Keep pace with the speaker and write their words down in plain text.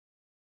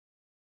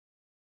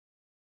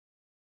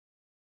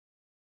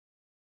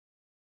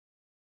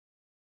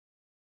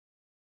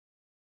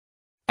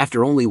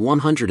After only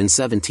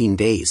 117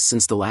 days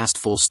since the last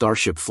full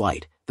Starship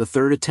flight, the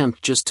third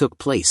attempt just took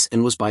place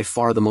and was by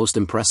far the most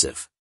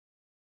impressive.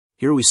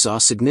 Here we saw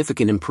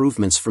significant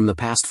improvements from the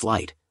past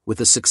flight,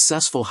 with a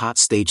successful hot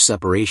stage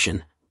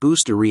separation,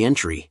 booster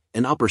re-entry,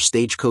 an upper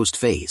stage coast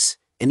phase,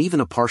 and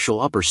even a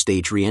partial upper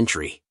stage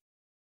re-entry.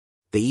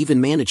 They even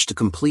managed to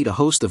complete a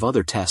host of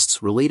other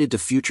tests related to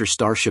future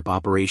Starship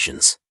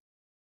operations.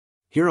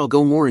 Here I'll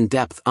go more in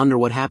depth under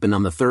what happened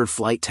on the third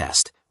flight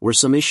test, where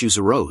some issues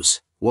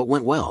arose, what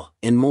went well,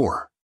 and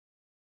more.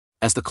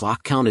 As the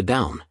clock counted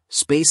down,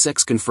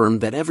 SpaceX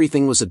confirmed that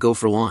everything was a go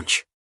for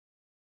launch.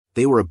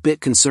 They were a bit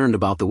concerned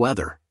about the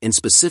weather, and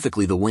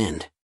specifically the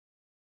wind.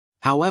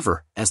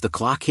 However, as the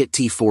clock hit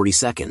T40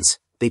 seconds,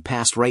 they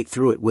passed right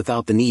through it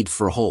without the need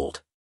for a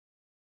hold.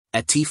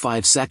 At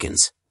T5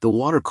 seconds, the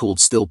water-cooled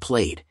still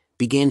plate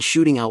began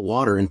shooting out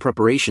water in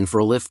preparation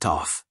for a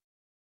liftoff.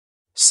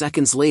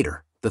 Seconds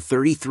later, the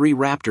 33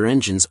 Raptor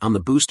engines on the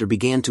booster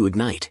began to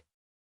ignite.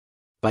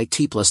 By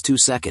T+2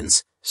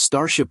 seconds,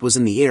 Starship was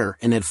in the air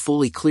and had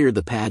fully cleared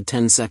the pad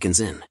 10 seconds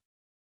in.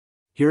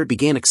 Here it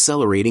began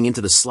accelerating into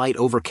the slight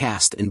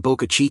overcast in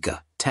Boca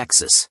Chica,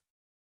 Texas.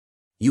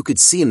 You could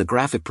see in the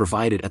graphic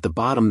provided at the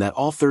bottom that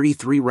all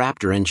 33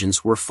 Raptor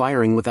engines were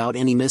firing without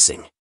any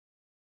missing.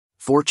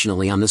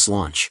 Fortunately on this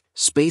launch,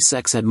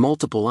 SpaceX had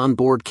multiple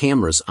onboard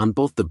cameras on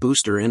both the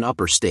booster and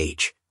upper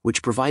stage,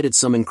 which provided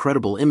some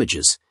incredible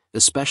images,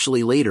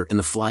 especially later in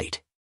the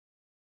flight.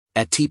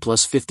 At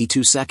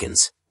T+52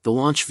 seconds, the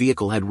launch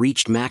vehicle had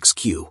reached max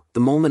Q, the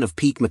moment of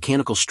peak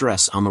mechanical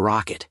stress on the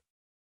rocket.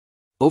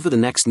 Over the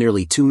next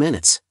nearly 2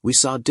 minutes, we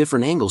saw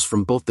different angles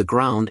from both the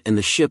ground and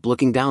the ship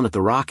looking down at the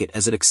rocket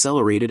as it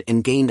accelerated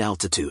and gained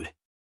altitude.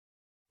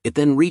 It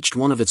then reached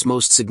one of its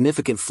most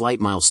significant flight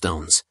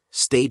milestones,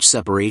 stage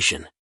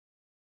separation.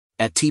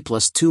 At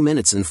T+2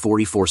 minutes and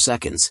 44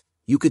 seconds,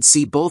 you could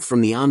see both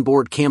from the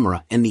onboard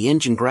camera and the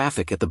engine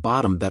graphic at the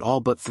bottom that all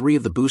but 3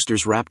 of the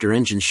booster's Raptor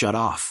engines shut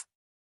off.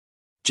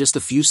 Just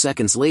a few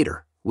seconds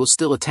later, we'll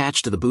still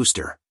attach to the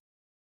booster.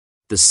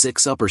 The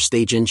 6 upper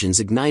stage engines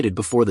ignited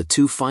before the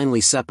 2 finally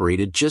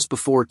separated just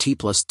before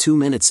T+2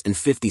 minutes and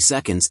 50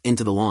 seconds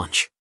into the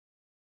launch.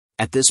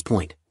 At this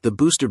point, the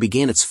booster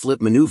began its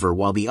flip maneuver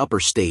while the upper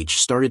stage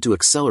started to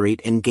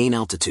accelerate and gain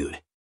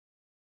altitude.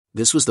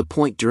 This was the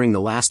point during the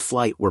last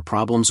flight where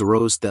problems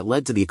arose that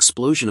led to the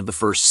explosion of the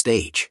first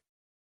stage.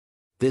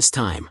 This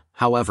time,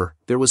 however,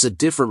 there was a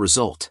different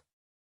result.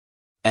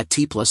 At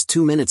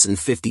T+2 minutes and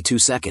 52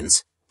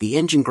 seconds, the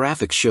engine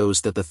graphic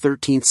shows that the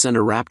 13th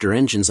center Raptor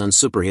engines on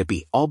Super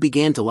Hippie all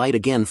began to light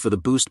again for the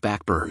boost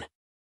backburn.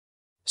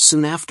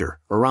 Soon after,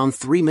 around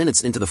 3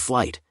 minutes into the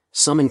flight,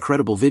 some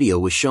incredible video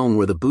was shown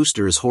where the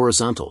booster is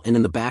horizontal and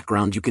in the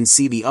background you can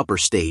see the upper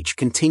stage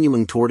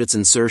continuing toward its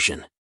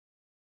insertion.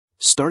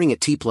 Starting at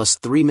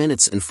T+3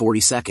 minutes and 40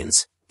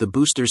 seconds, the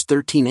booster's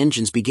 13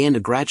 engines began to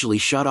gradually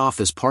shut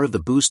off as part of the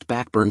boost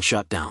backburn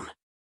shutdown.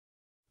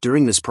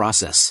 During this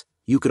process,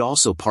 you could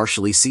also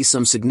partially see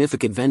some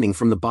significant venting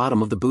from the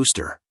bottom of the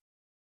booster.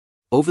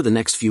 Over the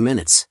next few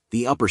minutes,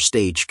 the upper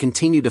stage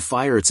continued to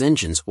fire its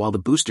engines while the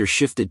booster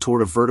shifted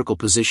toward a vertical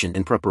position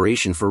in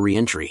preparation for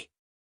re-entry.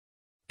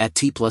 At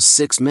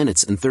T+6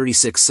 minutes and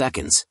 36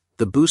 seconds,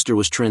 the booster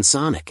was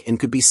transonic and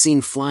could be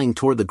seen flying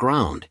toward the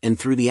ground and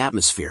through the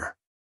atmosphere.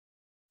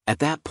 At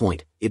that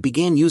point, it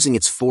began using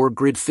its 4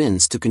 grid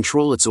fins to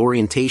control its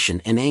orientation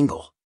and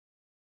angle.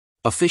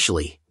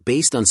 Officially,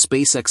 based on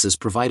SpaceX's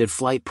provided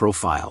flight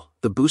profile,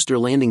 the booster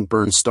landing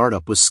burn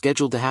startup was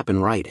scheduled to happen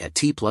right at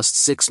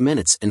T+6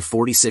 minutes and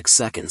 46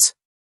 seconds.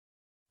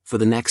 For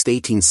the next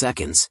 18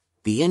 seconds,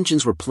 the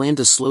engines were planned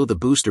to slow the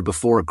booster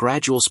before a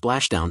gradual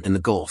splashdown in the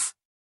Gulf.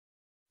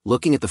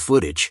 Looking at the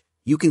footage,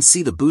 you can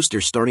see the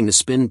booster starting to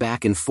spin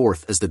back and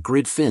forth as the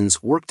grid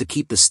fins work to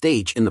keep the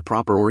stage in the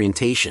proper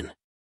orientation.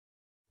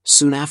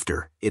 Soon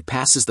after, it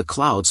passes the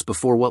clouds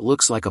before what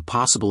looks like a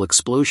possible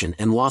explosion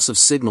and loss of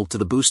signal to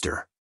the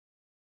booster.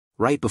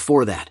 Right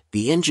before that,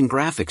 the engine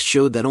graphics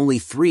showed that only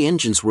 3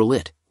 engines were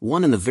lit,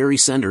 1 in the very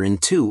center and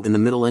 2 in the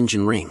middle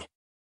engine ring.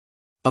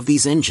 Of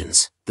these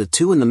engines, the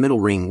 2 in the middle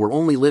ring were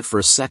only lit for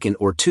a second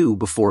or 2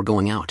 before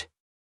going out.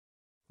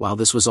 While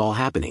this was all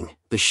happening,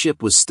 the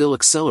ship was still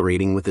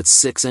accelerating with its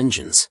 6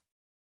 engines.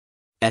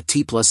 At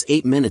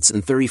T+8 minutes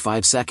and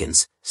 35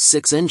 seconds,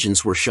 6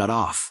 engines were shut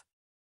off.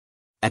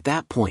 At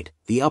that point,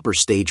 the upper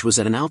stage was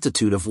at an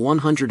altitude of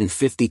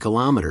 150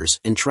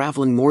 kilometers and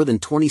traveling more than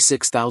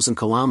 26,000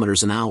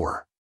 kilometers an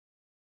hour.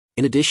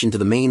 In addition to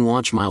the main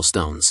launch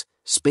milestones,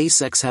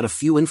 SpaceX had a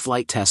few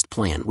in-flight tests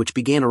planned which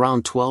began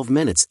around 12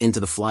 minutes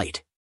into the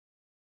flight.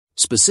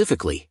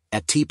 Specifically,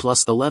 at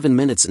T+11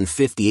 minutes and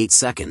 58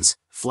 seconds,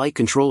 flight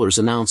controllers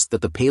announced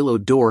that the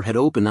payload door had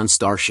opened on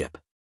Starship.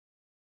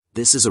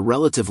 This is a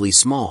relatively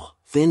small,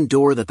 thin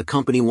door that the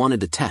company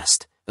wanted to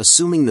test,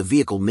 assuming the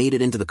vehicle made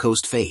it into the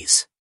coast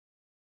phase.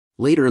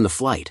 Later in the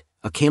flight,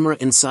 a camera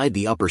inside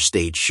the upper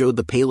stage showed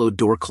the payload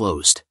door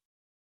closed.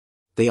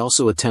 They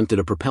also attempted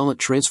a propellant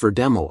transfer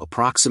demo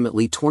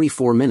approximately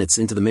 24 minutes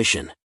into the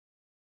mission.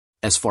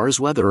 As far as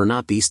whether or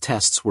not these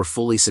tests were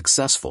fully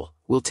successful,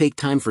 will take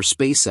time for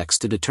SpaceX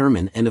to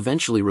determine and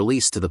eventually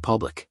release to the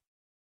public.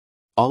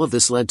 All of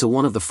this led to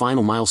one of the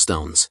final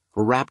milestones, a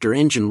Raptor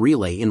engine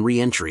relay in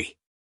re-entry.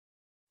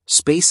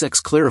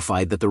 SpaceX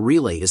clarified that the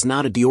relay is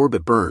not a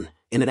deorbit burn,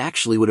 and it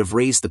actually would have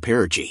raised the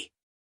perigee.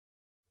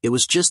 It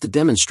was just to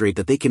demonstrate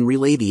that they can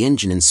relay the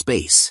engine in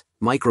space,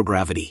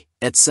 microgravity,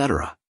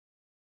 etc.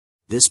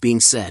 This being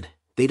said,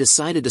 they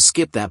decided to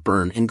skip that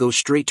burn and go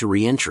straight to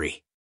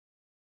re-entry.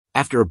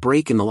 After a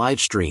break in the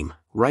live stream,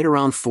 right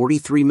around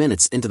 43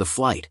 minutes into the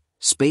flight,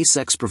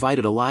 SpaceX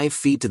provided a live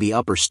feed to the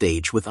upper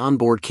stage with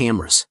onboard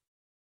cameras.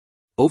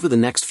 Over the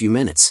next few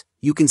minutes,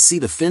 you can see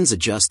the fins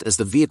adjust as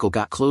the vehicle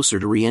got closer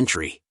to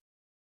re-entry.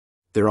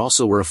 There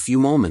also were a few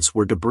moments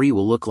where debris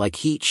will look like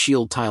heat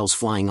shield tiles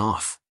flying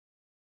off.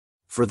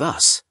 For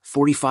thus,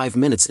 45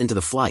 minutes into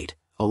the flight,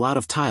 a lot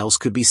of tiles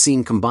could be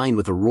seen combined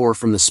with a roar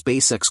from the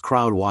SpaceX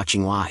crowd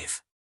watching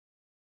live.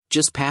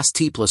 Just past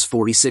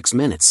T+46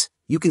 minutes,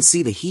 you can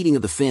see the heating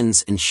of the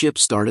fins and ship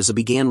start as it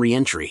began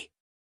re-entry.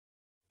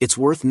 It's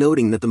worth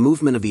noting that the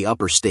movement of the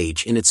upper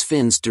stage in its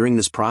fins during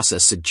this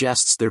process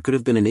suggests there could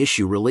have been an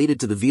issue related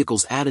to the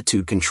vehicle's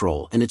attitude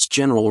control and its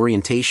general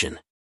orientation.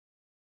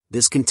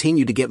 This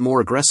continued to get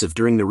more aggressive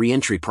during the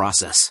re-entry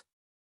process.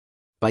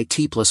 By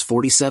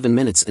T+47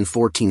 minutes and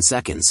 14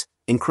 seconds,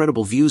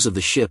 incredible views of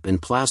the ship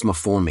and plasma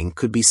forming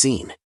could be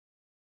seen.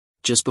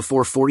 Just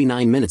before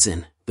 49 minutes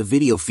in, the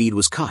video feed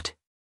was cut.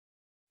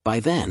 By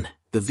then,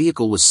 the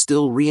vehicle was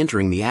still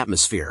re-entering the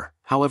atmosphere,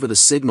 however the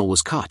signal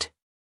was cut.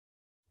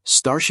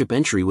 Starship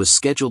entry was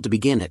scheduled to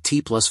begin at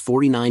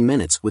T+49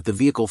 minutes with the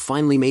vehicle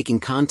finally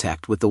making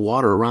contact with the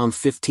water around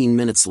 15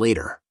 minutes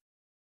later.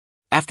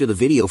 After the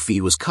video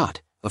feed was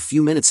cut, a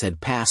few minutes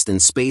had passed and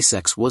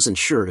SpaceX wasn't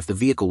sure if the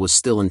vehicle was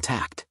still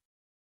intact.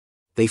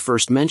 They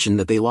first mentioned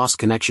that they lost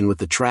connection with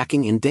the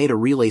tracking and data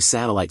relay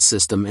satellite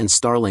system and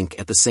Starlink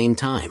at the same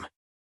time.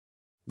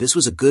 This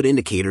was a good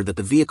indicator that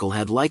the vehicle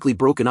had likely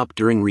broken up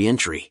during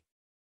re-entry.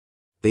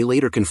 They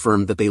later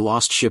confirmed that they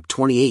lost Ship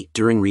 28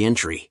 during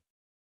re-entry.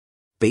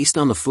 Based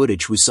on the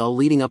footage we saw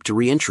leading up to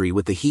re-entry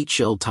with the heat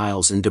shield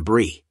tiles and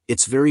debris,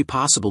 it's very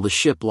possible the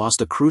ship lost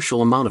a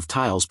crucial amount of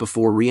tiles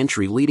before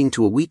re-entry, leading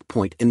to a weak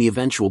point in the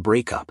eventual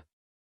breakup.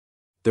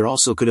 There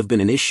also could have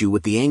been an issue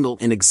with the angle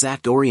and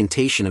exact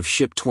orientation of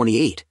Ship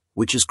 28,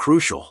 which is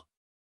crucial.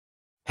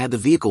 Had the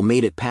vehicle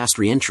made it past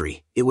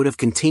re-entry, it would have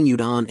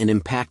continued on and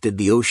impacted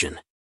the ocean.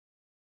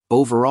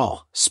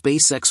 Overall,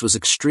 SpaceX was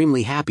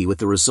extremely happy with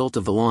the result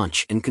of the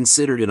launch and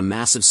considered it a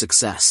massive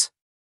success.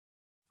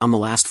 On the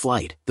last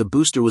flight, the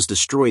booster was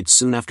destroyed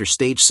soon after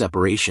stage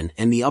separation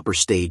and the upper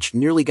stage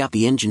nearly got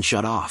the engine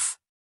shut off.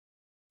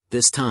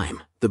 This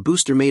time, the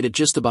booster made it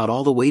just about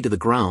all the way to the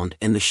ground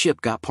and the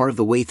ship got part of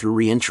the way through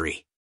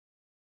re-entry.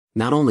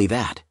 Not only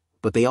that,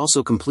 but they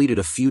also completed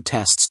a few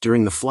tests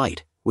during the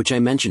flight, which I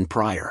mentioned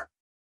prior.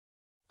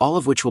 All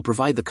of which will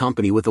provide the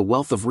company with a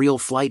wealth of real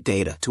flight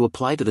data to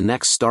apply to the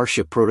next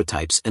Starship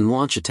prototypes and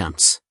launch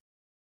attempts.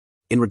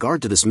 In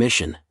regard to this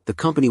mission, the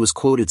company was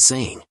quoted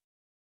saying,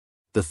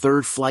 "The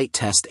third flight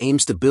test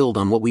aims to build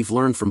on what we've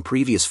learned from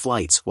previous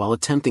flights while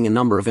attempting a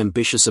number of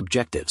ambitious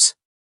objectives.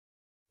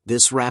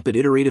 This rapid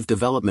iterative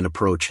development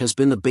approach has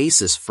been the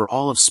basis for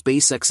all of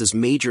SpaceX's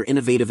major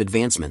innovative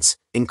advancements,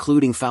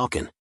 including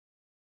Falcon,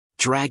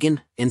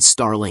 Dragon, and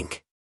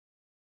Starlink.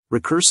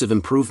 Recursive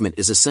improvement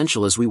is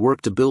essential as we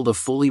work to build a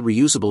fully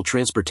reusable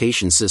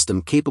transportation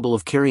system capable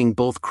of carrying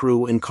both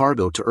crew and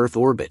cargo to Earth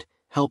orbit,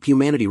 help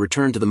humanity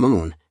return to the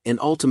Moon, and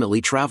ultimately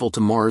travel to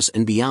Mars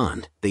and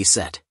beyond," they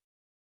said.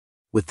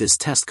 With this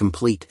test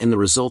complete and the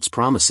results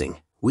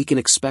promising, we can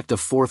expect a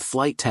fourth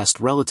flight test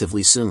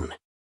relatively soon.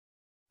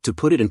 To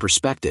put it in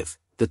perspective,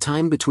 the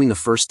time between the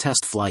first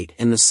test flight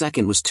and the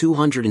second was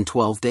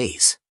 212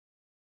 days.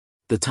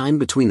 The time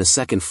between the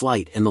second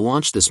flight and the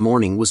launch this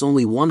morning was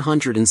only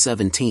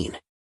 117.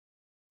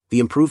 The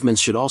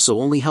improvements should also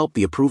only help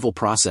the approval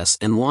process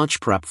and launch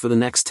prep for the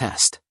next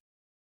test.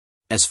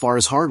 As far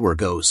as hardware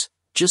goes,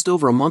 just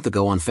over a month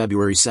ago on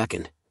February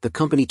 2nd, the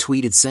company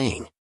tweeted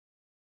saying,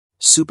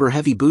 "Super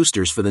heavy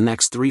boosters for the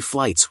next 3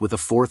 flights with a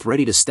 4th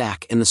ready to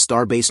stack in the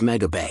Starbase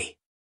Mega Bay."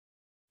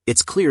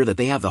 It's clear that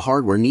they have the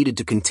hardware needed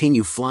to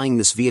continue flying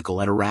this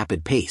vehicle at a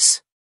rapid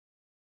pace.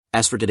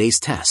 As for today's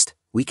test,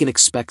 we can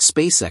expect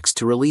SpaceX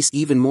to release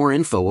even more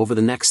info over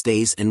the next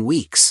days and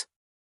weeks.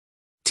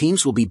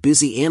 Teams will be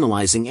busy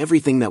analyzing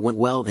everything that went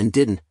well and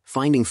didn't,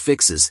 finding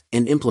fixes,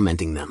 and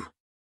implementing them.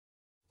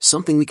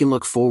 Something we can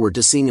look forward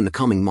to seeing in the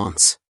coming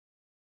months.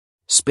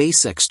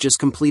 SpaceX just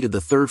completed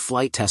the third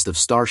flight test of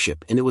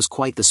Starship and it was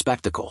quite the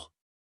spectacle.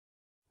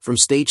 From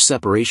stage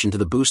separation to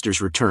the booster's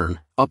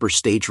return, upper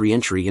stage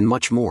re-entry and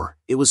much more,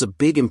 it was a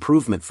big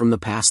improvement from the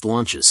past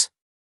launches.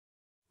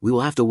 We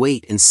will have to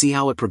wait and see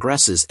how it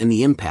progresses and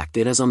the impact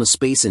it has on the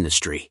space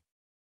industry.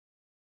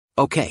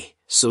 Okay,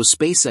 so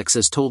SpaceX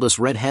has told us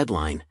red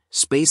headline,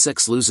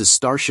 SpaceX loses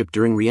Starship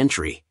during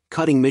re-entry,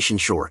 cutting mission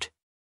short.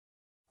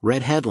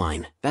 Red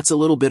headline, that's a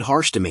little bit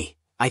harsh to me,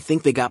 I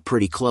think they got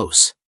pretty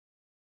close.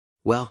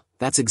 Well,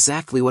 that's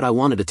exactly what I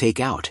wanted to take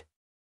out.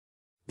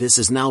 This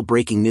is now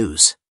breaking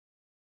news.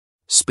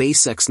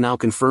 SpaceX now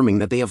confirming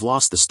that they have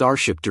lost the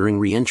Starship during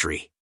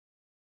re-entry.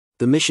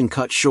 The mission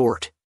cut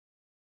short.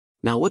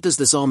 Now what does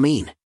this all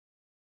mean?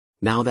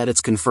 Now that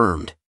it's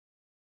confirmed.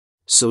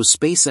 So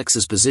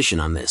SpaceX's position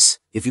on this,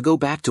 if you go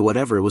back to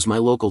whatever it was my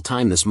local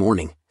time this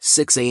morning,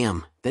 6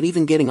 a.m., that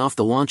even getting off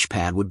the launch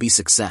pad would be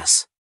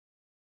success.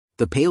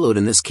 The payload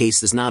in this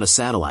case is not a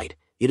satellite,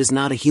 it is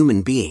not a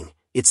human being,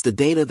 it's the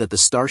data that the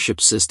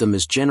Starship system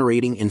is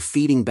generating and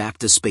feeding back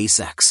to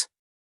SpaceX.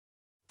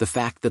 The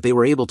fact that they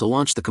were able to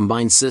launch the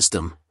combined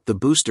system, the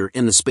booster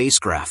and the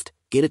spacecraft,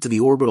 get it to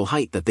the orbital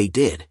height that they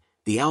did,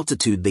 the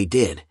altitude they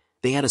did,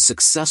 they had a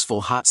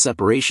successful hot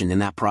separation in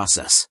that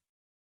process.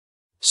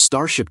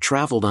 Starship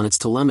traveled on its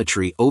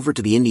telemetry over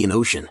to the Indian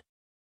Ocean.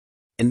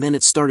 And then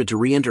it started to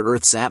re-enter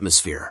Earth's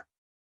atmosphere.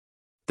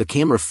 The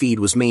camera feed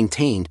was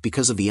maintained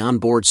because of the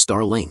onboard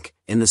Starlink,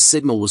 and the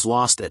signal was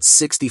lost at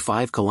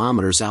 65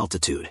 kilometers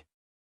altitude.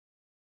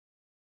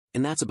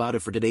 And that's about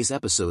it for today's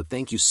episode.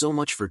 Thank you so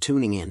much for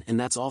tuning in, and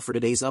that's all for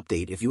today's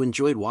update. If you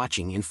enjoyed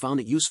watching and found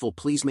it useful,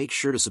 please make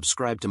sure to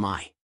subscribe to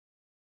my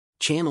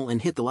channel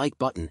and hit the like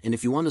button. And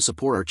if you want to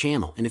support our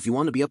channel and if you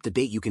want to be up to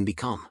date, you can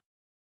become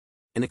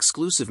an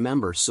exclusive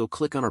member, so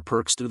click on our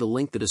perks through the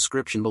link in the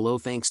description below.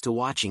 Thanks to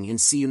watching and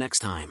see you next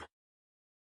time.